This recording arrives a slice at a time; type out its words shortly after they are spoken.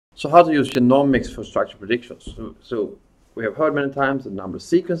So how to use genomics for structure predictions. So we have heard many times that the number of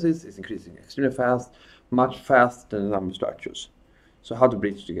sequences is increasing extremely fast, much faster than the number of structures. So how to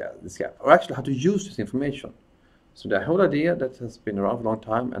bridge together this gap, or actually how to use this information. So the whole idea that has been around for a long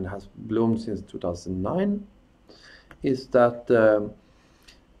time and has bloomed since 2009 is that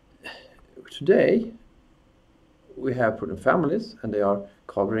today we have protein families, and they are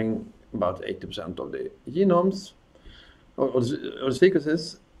covering about 80% of the genomes or the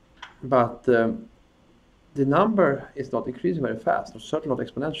sequences, but the number is not increasing very fast, or certainly not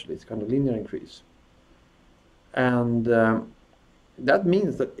exponentially. It's kind of linear increase, and that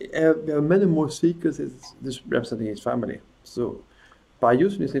means that there are many more sequences representing each family. So by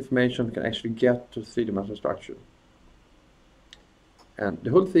using this information, we can actually get to three-dimensional structure. And the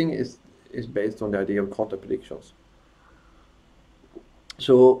whole thing is based on the idea of contact predictions.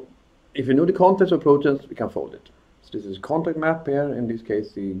 So if you know the contacts of proteins, we can fold it. So this is a contact map here. In this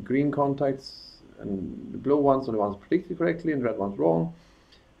case, the green contacts and the blue ones are the ones predicted correctly, and the red ones wrong.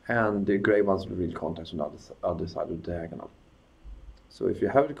 And the gray ones are the real contacts on the other side of the diagonal. So if you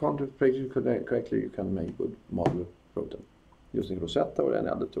have the contact predicted correctly, you can make a good model of protein using Rosetta or any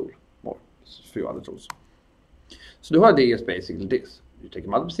other tool, or a few other tools. So the whole idea is basically this. You take a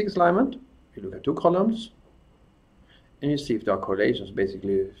multiple sequence alignment, you look at two columns, and you see if there are correlations.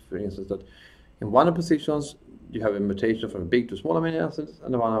 Basically, for instance, that in one of the positions, you have a mutation from a big to small amino acids,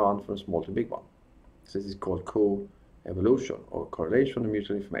 and the one from a small to big one. So this is called co-evolution, or correlation of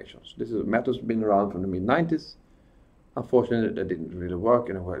mutual information. So this is a method that's been around from the mid-90s. Unfortunately, that didn't really work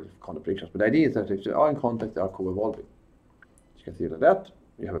in a way of contact predictions. But the idea is that if they are in contact, they are co-evolving. You can see like that.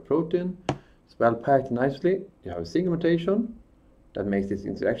 You have a protein, it's well packed nicely. You have a single mutation that makes this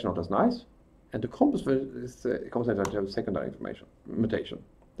interaction not as nice. And to compensate this, compensate that, you have a secondary mutation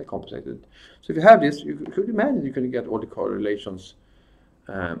that compensates it. So if you have this, you could imagine you can get all the correlations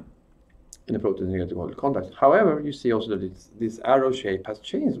in the protein, and you get all the contacts. However, you see also that this arrow shape has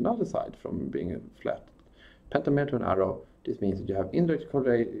changed on the other side from being a flat pentamer to an arrow. This means that you have indirect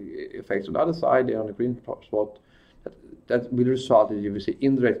effects on the other side, there on the green spot, that will result in you will see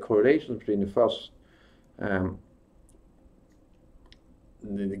indirect correlations between the first, the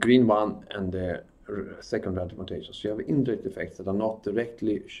green one, and the second red mutation. So you have indirect effects that are not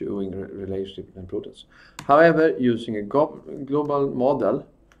directly showing a relationship between proteins. However, using a global model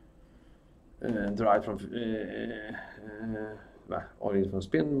derived from or from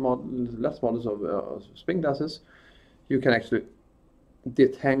spin models, less models of spin glasses, you can actually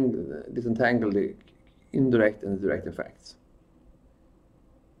disentangle the indirect and direct effects.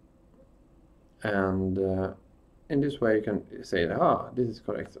 And in this way, you can say, this is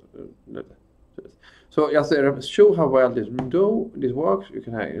correct. So just to show how well this works, you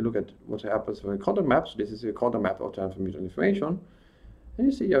can look at what happens with contact maps. This is a contact map of time for mutual information. And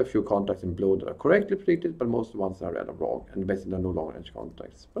you see you have a few contacts in blue that are correctly predicted, but most of the ones that are red are wrong, and basically there are no long range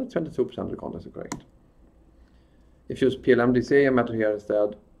contacts. But 22% of the contacts are correct. If you use PLMDC method here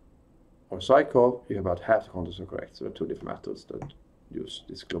instead, or Psycho, you have about half the contacts are correct. So there are two different methods that use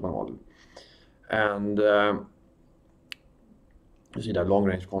this global model. And you see there are long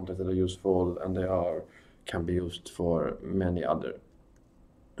range contacts that are useful, and they can be used for many other.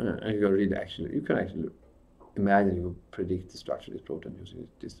 And you can actually imagine you predict the structure of this protein using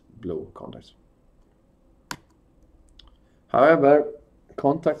these blue contacts. However,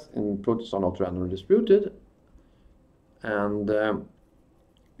 contacts in proteins are not randomly distributed, and you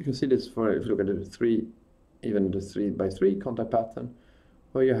can see this if you look at the 3x3 contact pattern,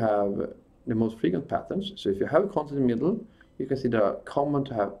 where you have the most frequent patterns. So if you have a contact in the middle, you can see they are common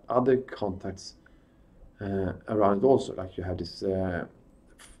to have other contacts around it also, like you have this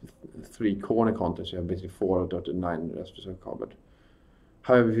 3 corner contacts, you have basically 4 out of the 9 rest are covered.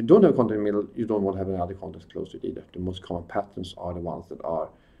 However, if you don't have a contact in the middle, you don't want to have any other contacts close to it either. The most common patterns are the ones that are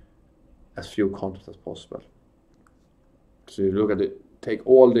as few contacts as possible. So you look at take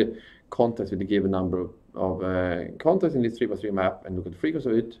all the contacts with a given number of contacts in this 3x3 map and look at the frequency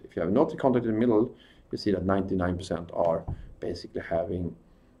of it. If you have not a contact in the middle, you see that 99% are basically having,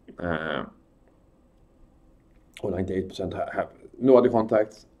 or 98% have no other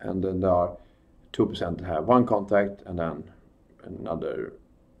contacts, and then there are 2% that have one contact, and then another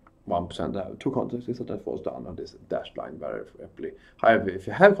 1% that have 2 contacts. This that falls down on this dashed line very rapidly. However, if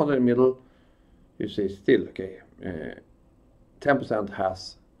you have contact in the middle, you see still, okay, 10%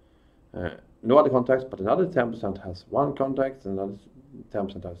 has no other contacts, but another 10% has 1 contact, and another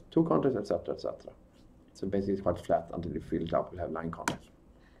 10% has 2 contacts, etc., etc. So basically it's quite flat until you fill it up, we have 9 contacts.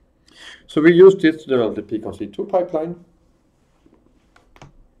 So we use this to develop the PconsC2 pipeline.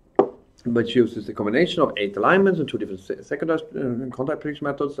 but uses a combination of 8 alignments and 2 different secondary contact prediction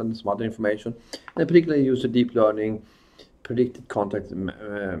methods and some other information, and particularly use a deep learning predicted contact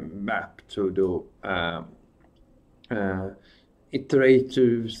map to do iterate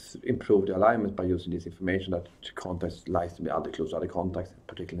to improve the alignment by using this information that contacts lies to be other close to other contacts,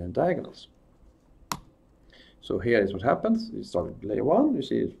 particularly in diagonals. So here is what happens. You start with layer 1, you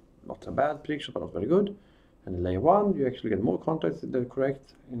see not a bad prediction, but not very good. And in layer 1, you actually get more contacts that are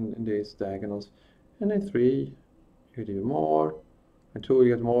correct in these diagonals. And in 3, you get even more. In 2, you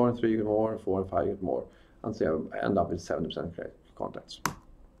get more. In 3, you get more. In 4 and 5, you get more. And so you end up with 70% correct contacts.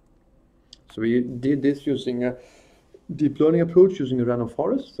 So we did this using a deep learning approach, using a random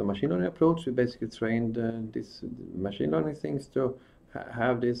forest, the machine learning approach. We basically trained these machine learning things to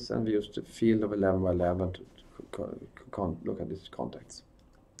have this, and we used the field of 11 by 11 to look at these contacts.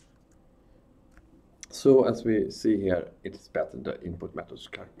 So as we see here, it's better the input methods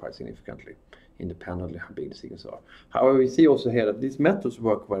quite significantly, independently how big the signals are. However, we see also here that these methods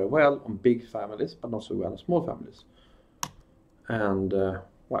work very well on big families, but not so well on small families. And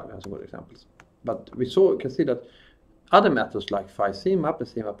well, there's some good examples. But we can see that other methods like PconsC and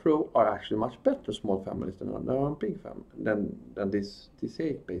CMAP Pro are actually much better small families than on big families than these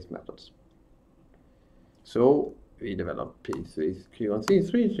DCA-based methods. So we developed PconsC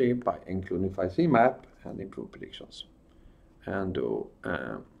 3.3 by including PconsC and improve predictions, and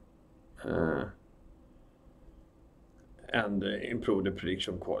improve the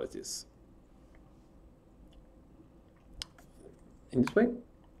prediction qualities in this way.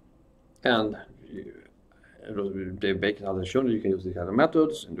 And Dave Bacon has shown that you can use these kind of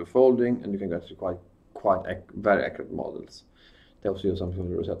methods and do folding, and you can get very accurate models. They also use something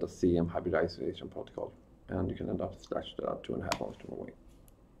called the Rosetta CM hybridization protocol, and you can end up structured out 2.5 hours to away.